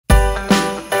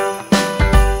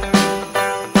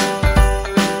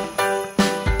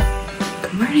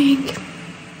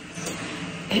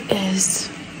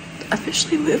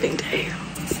officially moving day.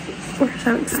 We're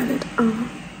so excited.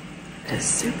 It is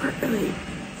super early.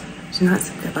 Did not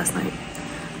sleep good last night.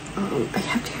 I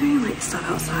kept hearing like stuff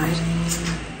outside,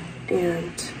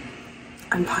 and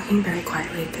I'm talking very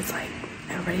quietly because like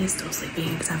everybody is still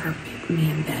sleeping except for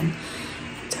me and Ben,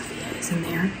 and Sophia is in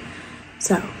there.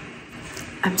 So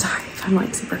I'm sorry if I'm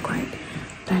like super quiet,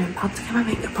 but I'm about to get my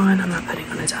makeup on. I'm not putting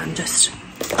on a ton, just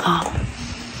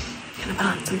gonna put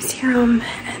on some serum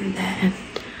and then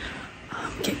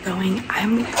get going.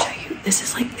 I'm gonna show you, this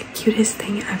is like the cutest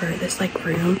thing ever, this like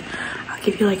room. I'll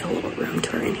give you like a little room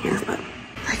tour in here, but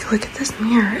like look at this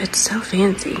mirror, it's so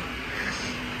fancy.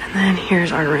 And then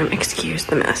here's our room. Excuse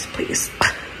the mess, please.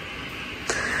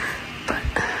 But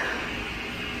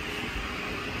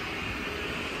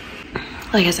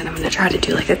like I said, I'm gonna try to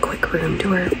do like a quick room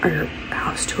tour or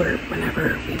house tour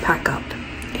whenever we pack up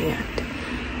and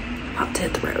about to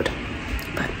hit the road.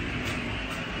 But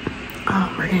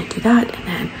we're gonna do that, and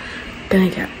then I'm gonna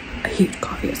get a huge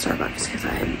coffee at Starbucks because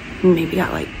I maybe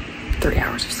got like 3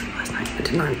 hours of sleep last night. I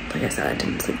did not, like I said, I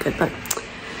didn't sleep good, but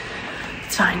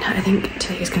it's fine. I think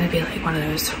today is gonna be like one of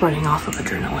those running off of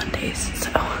adrenaline days,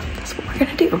 so that's what we're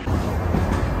gonna do.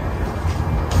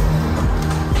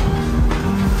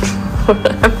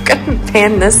 I'm gonna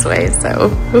pan this way, so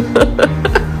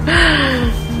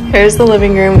here's the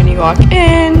living room when you walk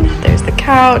in. There's the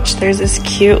couch. There's this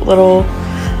cute little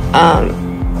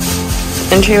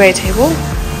entryway table.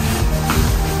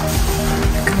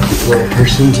 Little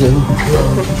person too.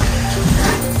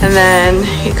 And then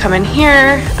you come in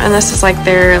here, and this is like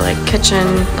their like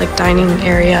kitchen, like dining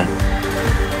area.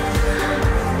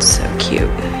 It's so cute.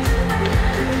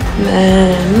 And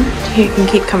then you can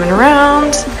keep coming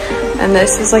around, and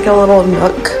this is like a little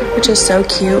nook, which is so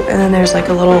cute. And then there's like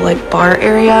a little like bar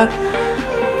area.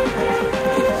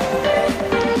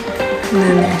 And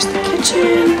then there's the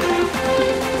kitchen.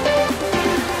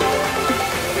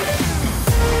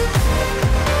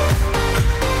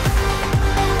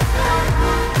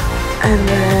 And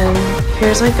then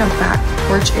here's like a back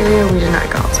porch area. We did not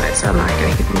go outside, so I'm not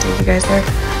gonna even take you guys there.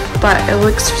 But it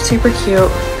looks super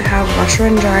cute. They have washer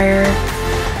and dryer.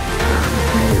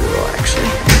 Maybe we will actually,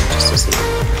 just to see.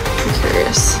 I'm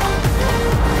curious.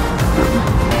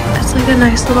 It's like a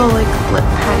nice little like lip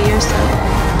patio set.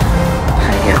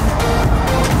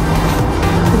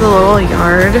 The little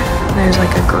yard. There's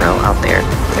like a grill out there.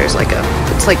 There's like a,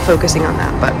 it's like focusing on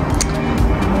that, but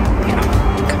yeah,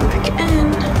 come back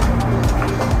in.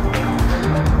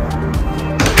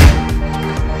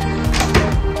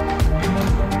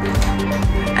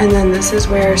 And then this is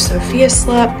where Sophia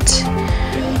slept.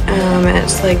 And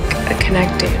it's like a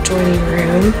connected adjoining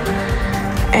room.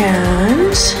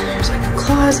 And there's like a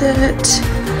closet.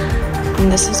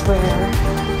 And this is where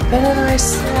Ben and I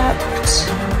slept.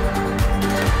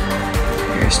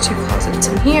 There's 2 closets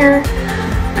in here.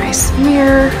 Nice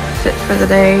mirror, fit for the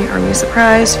day, Army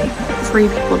surprise, free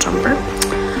people jumper.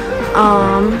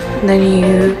 And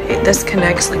then this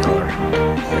connects like all around.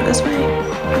 Go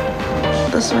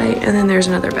this way, and then there's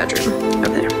another bedroom over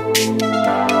there.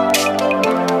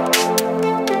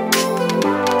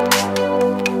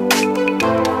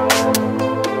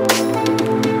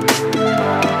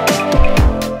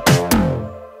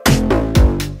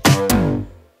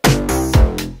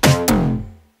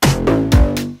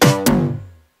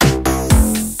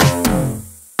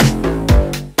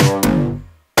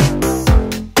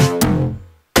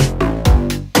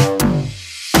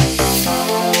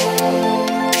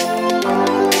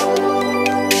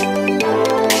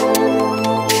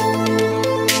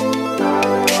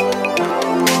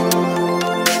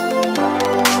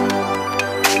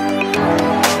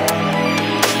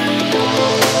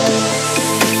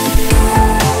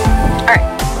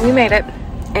 We made it,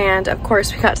 and of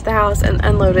course we got to the house and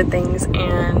unloaded things,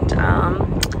 and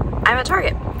I'm at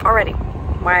Target already.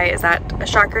 Why is that a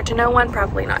shocker to no one?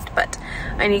 Probably not, but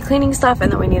I need cleaning stuff,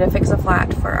 and then we need to fix a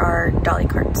flat for our dolly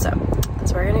cart, so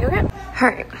that's what we're gonna go get. All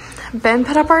right, Ben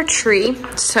put up our tree,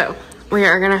 so we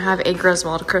are gonna have a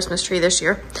Griswold Christmas tree this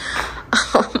year.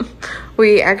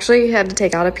 We actually had to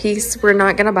take out a piece. We're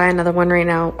not gonna buy another one right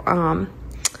now,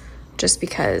 just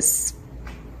because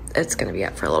it's gonna be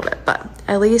up for a little bit, but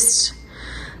at least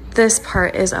this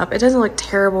part is up. It doesn't look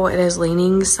terrible. It is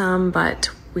leaning some, but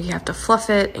we have to fluff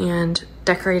it and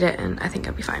decorate it, and I think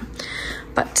it'll be fine.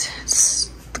 But it's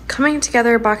coming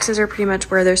together. Boxes are pretty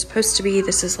much where they're supposed to be.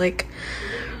 This is like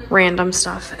random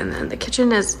stuff, and then the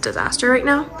kitchen is a disaster right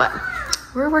now, but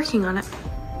we're working on it.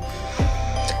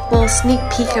 A little sneak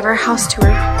peek of our house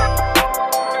tour.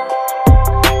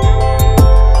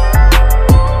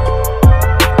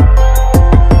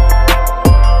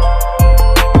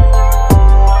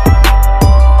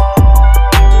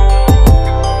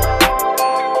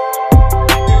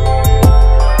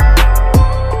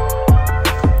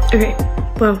 Okay,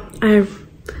 well, I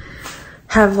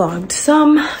have vlogged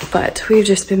some, but we've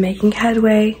just been making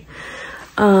headway.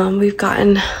 We've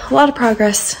gotten a lot of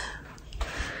progress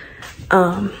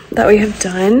that we have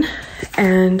done,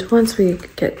 and once we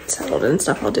get settled and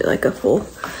stuff, I'll do like a full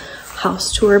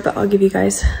house tour, but I'll give you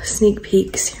guys sneak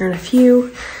peeks here in a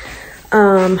few.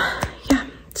 Yeah,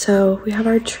 so we have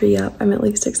our tree up. I'm at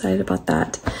least excited about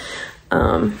that.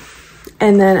 And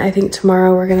then I think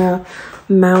tomorrow we're gonna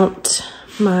mount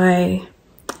my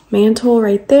mantle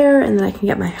right there, and then I can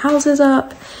get my houses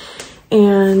up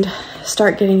and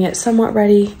start getting it somewhat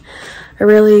ready.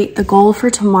 The goal for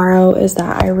tomorrow is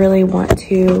that I really want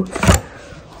to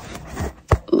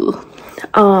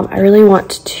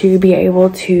be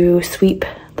able to sweep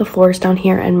the floors down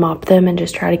here and mop them and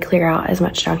just try to clear out as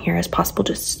much down here as possible,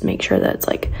 just to make sure that it's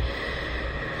like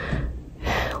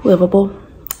livable.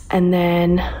 And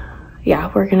then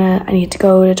yeah, I need to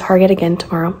go to Target again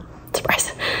tomorrow,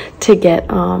 surprise, to get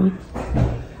some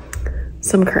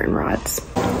curtain rods.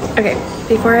 Okay,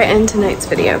 before I end tonight's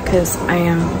video, because I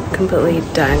am completely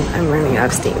done, I'm running out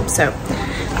of steam, so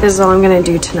this is all I'm gonna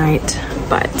do tonight,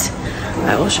 but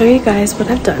I will show you guys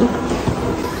what I've done.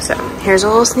 So here's a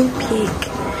little sneak peek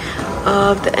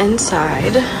of the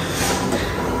inside.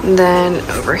 And then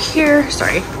over here,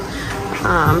 sorry,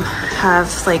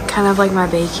 have like kind of like my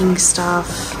baking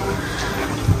stuff,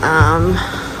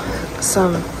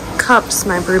 some cups,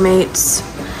 my brewmates,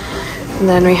 and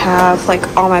then we have like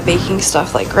all my baking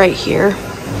stuff like right here,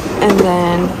 and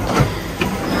then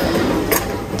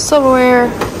silverware,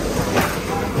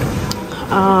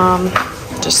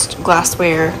 just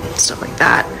glassware, stuff like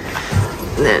that.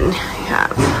 And then I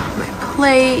have my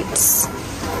plates,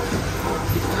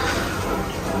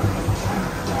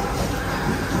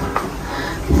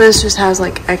 this just has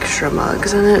like extra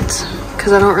mugs in it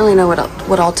because I don't really know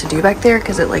what all to do back there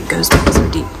because it like goes down so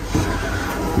deep.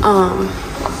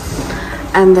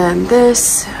 And then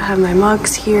this, I have my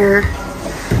mugs here,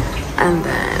 and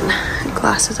then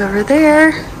glasses over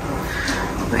there,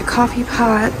 my coffee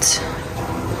pot,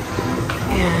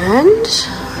 and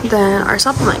then our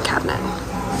supplement cabinet.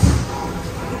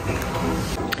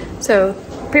 So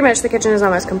pretty much the kitchen is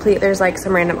almost complete. There's like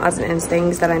some random odds and ends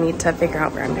things that I need to figure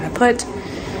out where I'm gonna put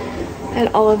and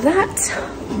all of that,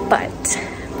 but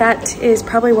that is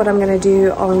probably what I'm gonna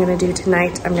do. All I'm gonna do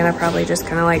tonight, I'm gonna probably just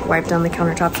kind of like wipe down the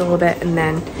countertops a little bit and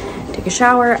then take a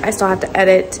shower. I still have to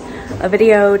edit a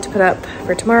video to put up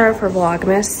for tomorrow for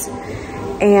Vlogmas,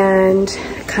 and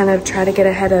kind of try to get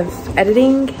ahead of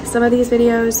editing some of these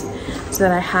videos so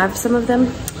that I have some of them.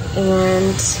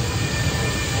 And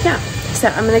yeah, so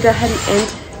I'm gonna go ahead and end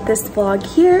this vlog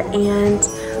here, and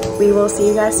we will see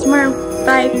you guys tomorrow.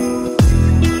 Bye.